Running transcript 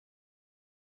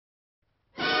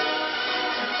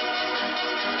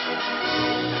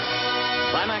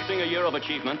climaxing a year of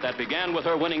achievement that began with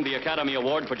her winning the Academy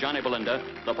Award for Johnny Belinda,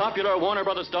 the popular Warner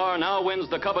Brothers star now wins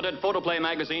the coveted Photoplay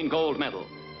magazine Gold Medal.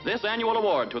 This annual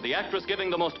award to the actress giving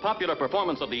the most popular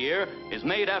performance of the year is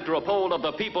made after a poll of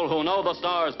the people who know the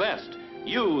stars best.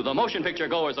 You, the motion picture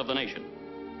goers of the nation.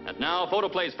 And now,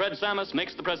 Photoplay's Fred Samus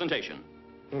makes the presentation.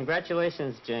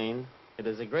 Congratulations, Jane. It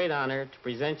is a great honor to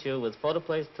present you with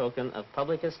Photoplay's token of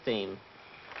public esteem.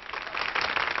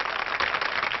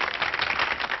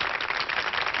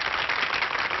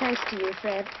 Thanks to you,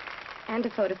 Fred, and to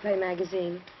Photoplay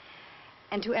magazine,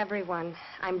 and to everyone.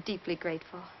 I'm deeply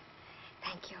grateful.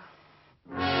 Thank you.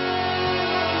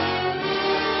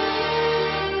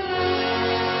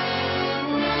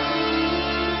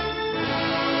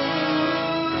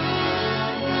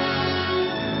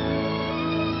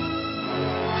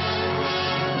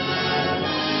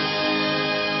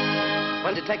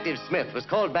 When Detective Smith was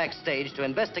called backstage to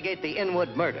investigate the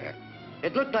Inwood murder,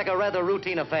 it looked like a rather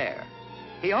routine affair.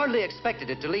 He hardly expected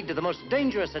it to lead to the most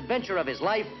dangerous adventure of his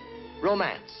life,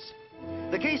 romance.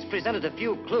 The case presented a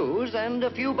few clues and a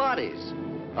few bodies.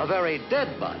 A very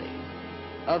dead body,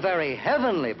 a very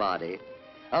heavenly body,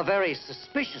 a very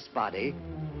suspicious body,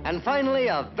 and finally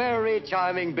a very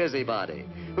charming busybody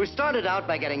who started out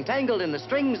by getting tangled in the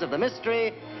strings of the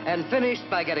mystery and finished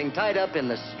by getting tied up in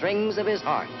the strings of his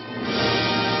heart.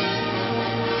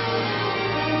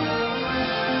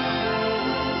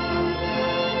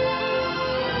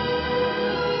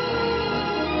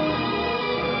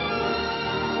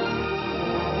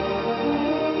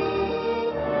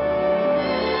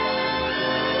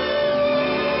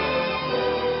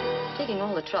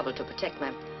 Trouble to protect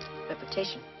my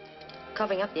reputation,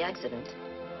 covering up the accident,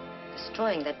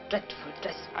 destroying that dreadful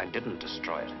dress. I didn't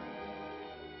destroy it.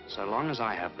 So long as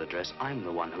I have the dress, I'm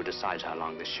the one who decides how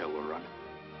long this show will run.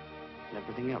 And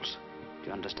everything else. Do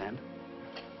you understand?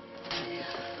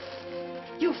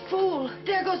 You fool!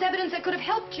 There goes evidence that could have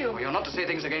helped you. Oh, you're not to say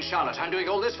things against Charlotte. I'm doing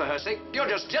all this for her sake. You're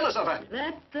just jealous of her.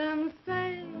 Let them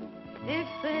say, if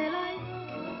they like,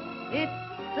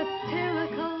 it's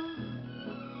satirical.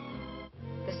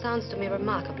 This sounds to me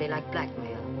remarkably like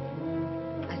blackmail.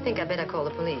 I think I'd better call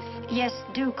the police. Yes,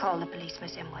 do call the police,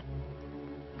 Miss Inwood.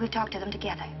 We'll talk to them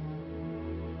together.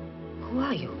 Who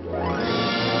are you?